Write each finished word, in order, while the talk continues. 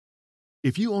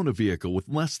If you own a vehicle with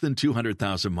less than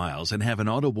 200,000 miles and have an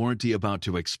auto warranty about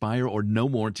to expire or no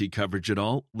warranty coverage at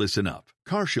all, listen up.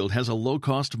 CarShield has a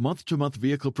low-cost month-to-month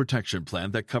vehicle protection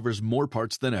plan that covers more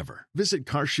parts than ever. Visit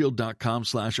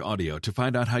carshield.com/audio to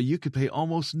find out how you could pay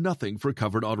almost nothing for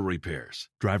covered auto repairs.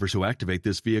 Drivers who activate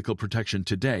this vehicle protection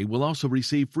today will also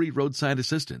receive free roadside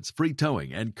assistance, free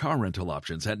towing, and car rental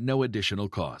options at no additional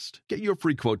cost. Get your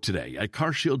free quote today at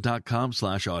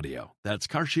carshield.com/audio. That's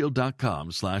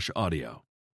carshield.com/audio.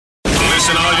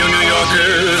 Listen, all you New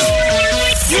Yorkers.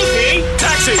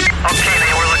 Taxi. Okay,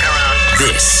 man, we're looking around.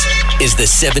 This is the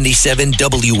 77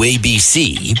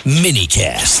 WABC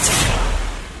minicast.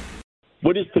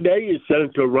 With us today is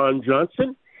Senator Ron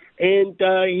Johnson, and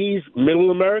he's Middle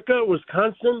America,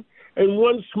 Wisconsin, and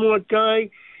one smart guy.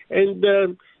 And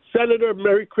Senator,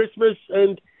 Merry Christmas.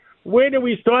 And where do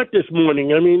we start this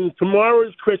morning? I mean, tomorrow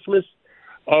is Christmas.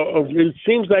 It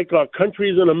seems like our country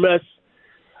is in a mess.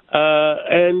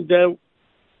 And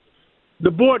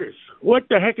the borders, what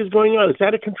the heck is going on? It's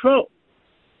out of control.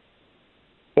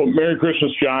 Well, Merry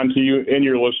Christmas, John, to you and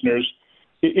your listeners.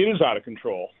 It is out of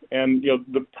control. And,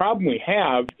 the problem we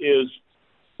have is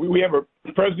we have a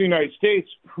president of the United States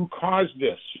who caused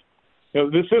this.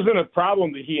 This isn't a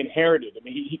problem that he inherited. I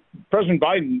mean, President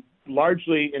Biden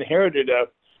largely inherited a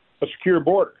secure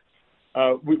border.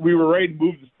 We were ready to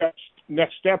move the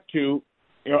next step to,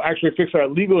 actually fix our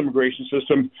legal immigration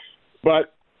system.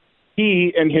 But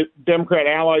he and his Democrat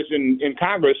allies in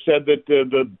Congress said that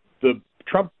the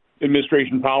Trump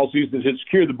administration policies that had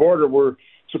secured the border were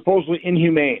supposedly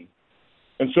inhumane.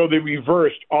 And so they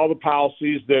reversed all the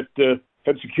policies that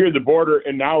had secured the border,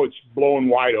 and now it's blowing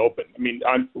wide open. I mean,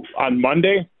 on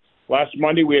last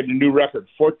Monday, we had a new record,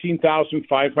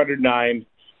 14,509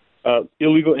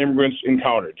 illegal immigrants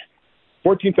encountered.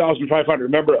 14,500.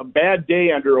 Remember, a bad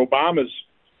day under Obama's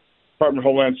Department of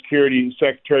Homeland Security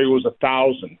Secretary was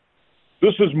 1,000.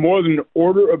 This is more than an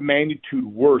order of magnitude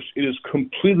worse. It is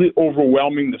completely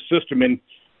overwhelming the system. And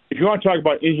if you want to talk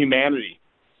about inhumanity,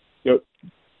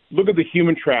 look at the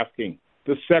human trafficking,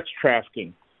 the sex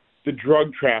trafficking, the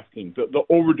drug trafficking, the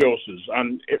overdoses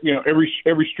on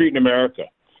every street in America.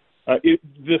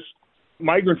 This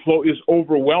migrant flow is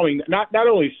overwhelming. Not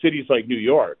only cities like New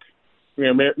York.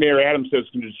 Mayor Adams says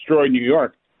it's going to destroy New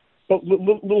York, but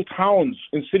little towns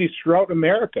and cities throughout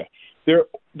America.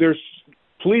 There's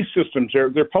police systems,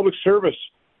 their public service,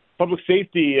 public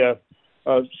safety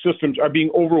systems are being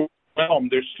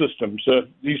overwhelmed. Their systems.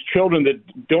 These children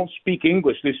that don't speak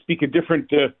English, they speak a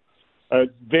different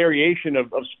variation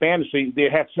of Spanish. They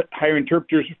have to hire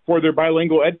interpreters for their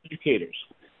bilingual educators.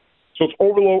 So it's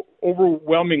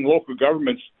overwhelming local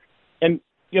governments. And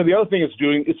the other thing it's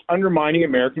doing is undermining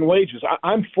American wages.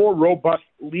 I'm for robust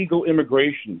legal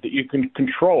immigration that you can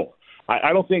control.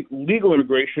 I don't think legal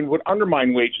immigration would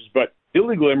undermine wages, but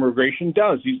illegal immigration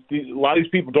does. A lot of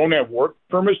these people don't have work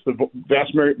permits. The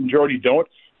vast majority don't,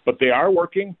 but they are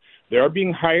working. They are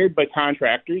being hired by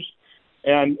contractors.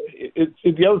 And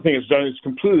the other thing it's done is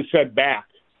completely set back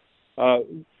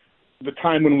the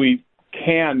time when we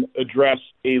can address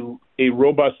a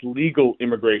robust legal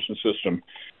immigration system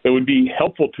that would be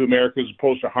helpful to America as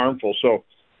opposed to harmful. So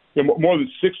more than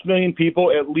 6 million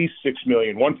people, at least 6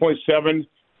 million, 1.7,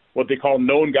 what they call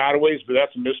known gotaways, but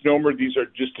that's a misnomer. These are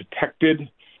just detected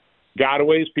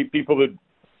gotaways, people that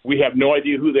we have no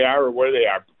idea who they are or where they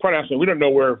are. Quite honestly, we don't know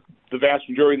where the vast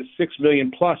majority of the 6 million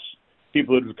plus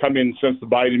people that have come in since the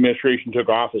Biden administration took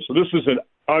office. So this is an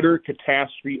utter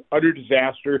catastrophe, utter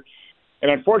disaster. And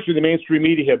unfortunately, the mainstream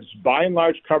media has by and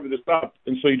large covered this up,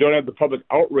 and so you don't have the public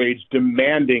outrage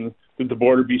demanding that the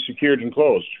border be secured and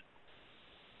closed.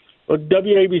 Well,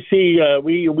 WABC,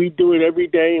 we do it every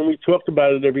day, and we talked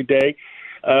about it every day.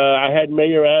 I had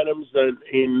Mayor Adams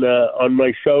on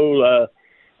my show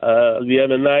the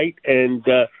other night, and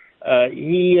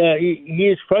he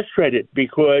is frustrated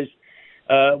because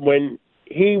when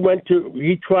he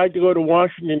tried to go to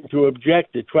Washington to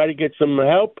object, to try to get some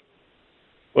help,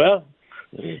 well,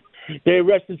 they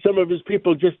arrested some of his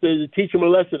people just to teach him a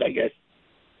lesson, I guess.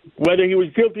 Whether he was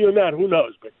guilty or not, who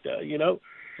knows? But,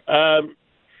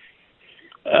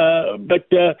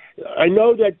 I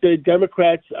know that the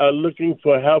Democrats are looking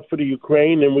for help for the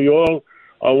Ukraine, and we all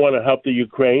want to help the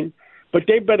Ukraine. But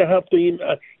they better help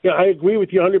I agree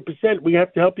with you 100%. We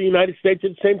have to help the United States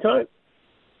at the same time.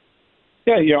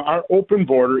 Yeah, our open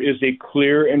border is a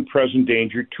clear and present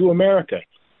danger to America.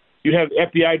 You have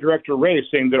FBI Director Wray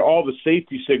saying that all the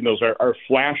safety signals are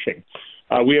flashing.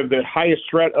 We have the highest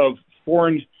threat of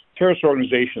foreign terrorist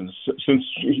organizations since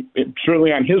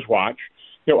certainly on his watch.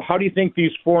 How do you think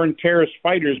these foreign terrorist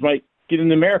fighters might get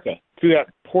into America through that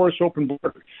porous open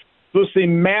border? So it's a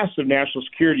massive national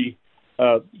security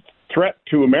threat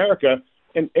to America,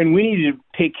 and we need to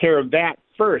take care of that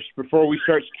first before we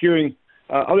start securing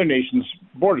other nations'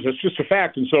 borders. That's just a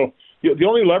fact. And so the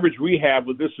only leverage we have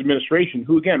with this administration,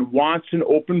 who, again, wants an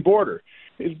open border,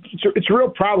 it's a real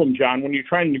problem, John, when you're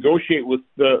trying to negotiate with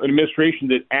an administration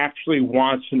that actually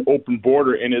wants an open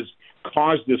border and has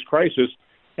caused this crisis.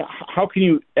 How can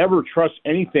you ever trust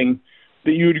anything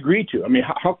that you would agree to? I mean,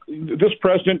 how this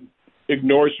president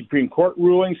ignores Supreme Court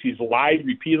rulings. He's lied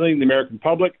repeatedly to the American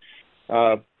public.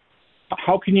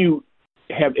 How can you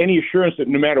have any assurance that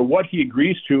no matter what he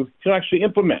agrees to, he'll actually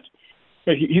implement?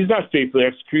 He's not faithfully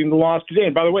executing the laws today.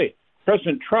 And by the way,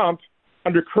 President Trump,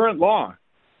 under current law,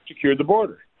 secured the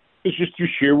border. It's just through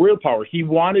sheer willpower. He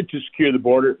wanted to secure the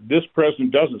border. This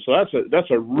president doesn't. So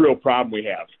that's a real problem we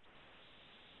have.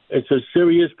 It's a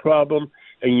serious problem,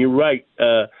 and you're right.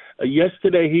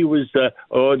 Yesterday he was,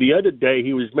 or the other day,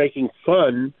 he was making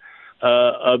fun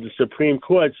of the Supreme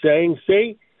Court, saying,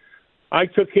 see, I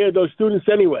took care of those students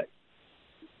anyway.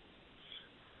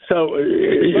 So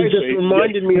it just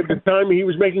reminded me of the time he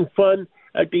was making fun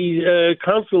at the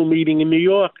council meeting in New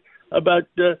York about,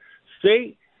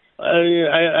 see,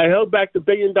 I held back the $1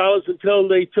 billion until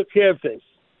they took care of things.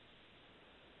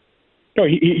 No,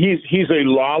 he's a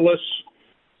lawless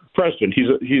president.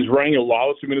 He's running a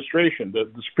lawless administration. The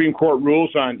Supreme Court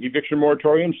rules on eviction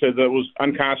moratorium said that it was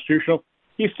unconstitutional.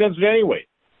 He extends it anyway.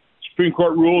 Supreme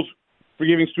Court rules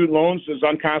forgiving student loans is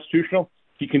unconstitutional.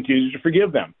 He continues to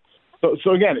forgive them.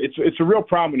 So again, it's a real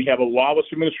problem when you have a lawless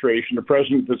administration, a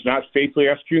president that's not faithfully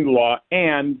executing the law,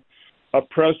 and a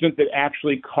president that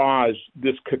actually caused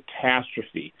this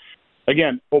catastrophe.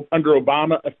 Again, under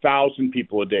Obama, 1,000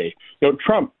 people a day.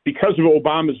 Trump, because of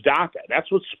Obama's DACA,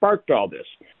 that's what sparked all this.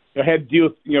 Had to deal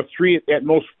with 3 at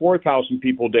most 4,000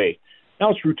 people a day.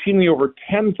 Now it's routinely over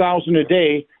 10,000 a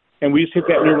day, and we just hit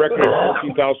that new record of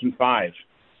 14,005.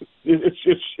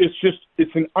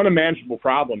 It's an unimaginable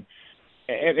problem,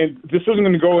 and this isn't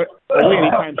going to go away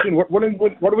anytime soon. What are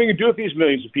we going to do with these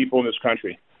millions of people in this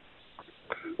country?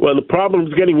 Well, the problem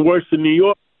is getting worse in New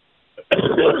York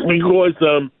because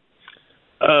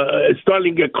it's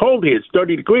starting to get cold here. It's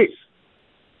 30 degrees.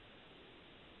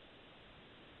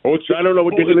 So I don't know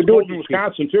what they're going to do in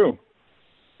Wisconsin, too.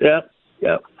 Yeah.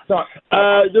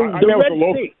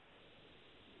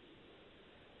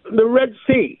 The Red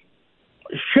Sea.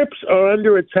 Ships are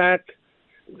under attack,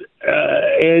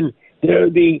 and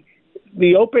the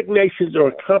OPEC nations are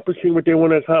accomplishing what they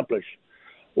want to accomplish.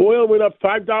 Oil went up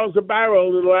 $5 a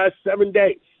barrel in the last 7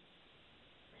 days.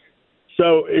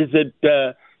 So is it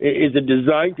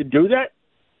designed to do that?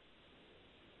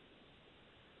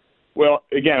 Well,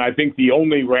 again, I think the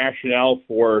only rationale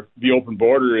for the open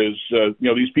border is,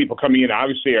 these people coming in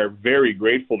obviously are very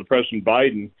grateful to President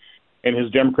Biden and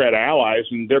his Democrat allies,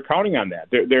 and they're counting on that.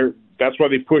 That's why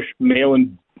they push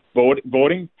mail-in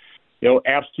voting,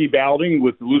 absentee balloting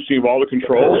with the loosening of all the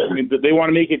controls. I mean, they want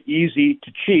to make it easy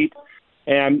to cheat.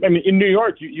 And I mean, in New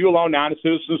York, you allow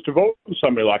non-citizens to vote in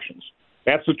some elections.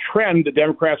 That's a trend that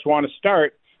Democrats want to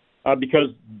start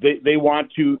because they want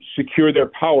to secure their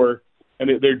power. And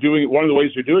they're doing one of the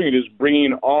ways they're doing it is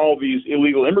bringing all these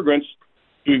illegal immigrants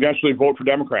to eventually vote for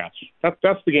Democrats.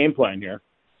 That's the game plan here.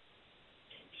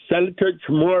 Senator,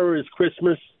 tomorrow is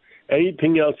Christmas.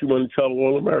 Anything else you want to tell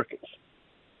all Americans?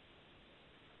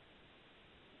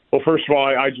 Well, first of all,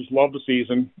 I just love the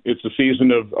season. It's a season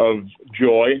of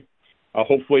joy.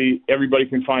 Hopefully, everybody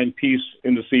can find peace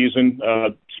in the season.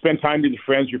 Spend time with your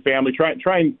friends, your family.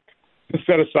 Try and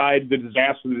set aside the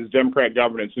disaster that is Democrat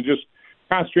governance and just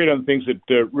concentrate on the things that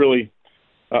really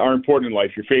are important in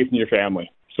life, your faith and your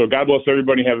family. So God bless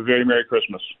everybody. Have a very Merry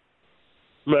Christmas.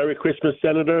 Merry Christmas,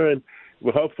 Senator. And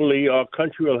hopefully our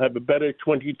country will have a better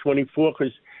 2024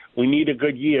 because we need a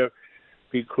good year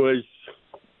because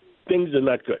things are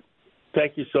not good.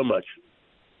 Thank you so much.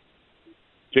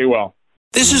 Stay well.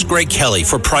 This is Greg Kelly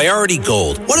for Priority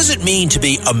Gold. What does it mean to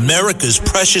be America's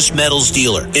precious metals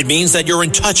dealer? It means that you're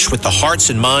in touch with the hearts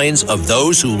and minds of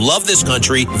those who love this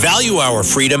country, value our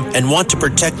freedom, and want to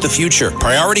protect the future.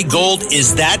 Priority Gold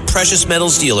is that precious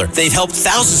metals dealer. They've helped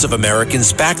thousands of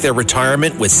Americans back their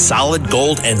retirement with solid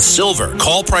gold and silver.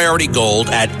 Call Priority Gold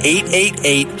at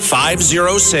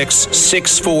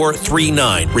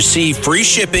 888-506-6439. Receive free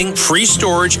shipping, free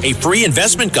storage, a free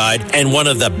investment guide, and one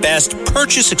of the best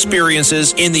purchase experiences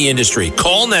in the industry.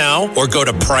 Call now or go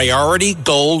to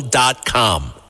PriorityGold.com.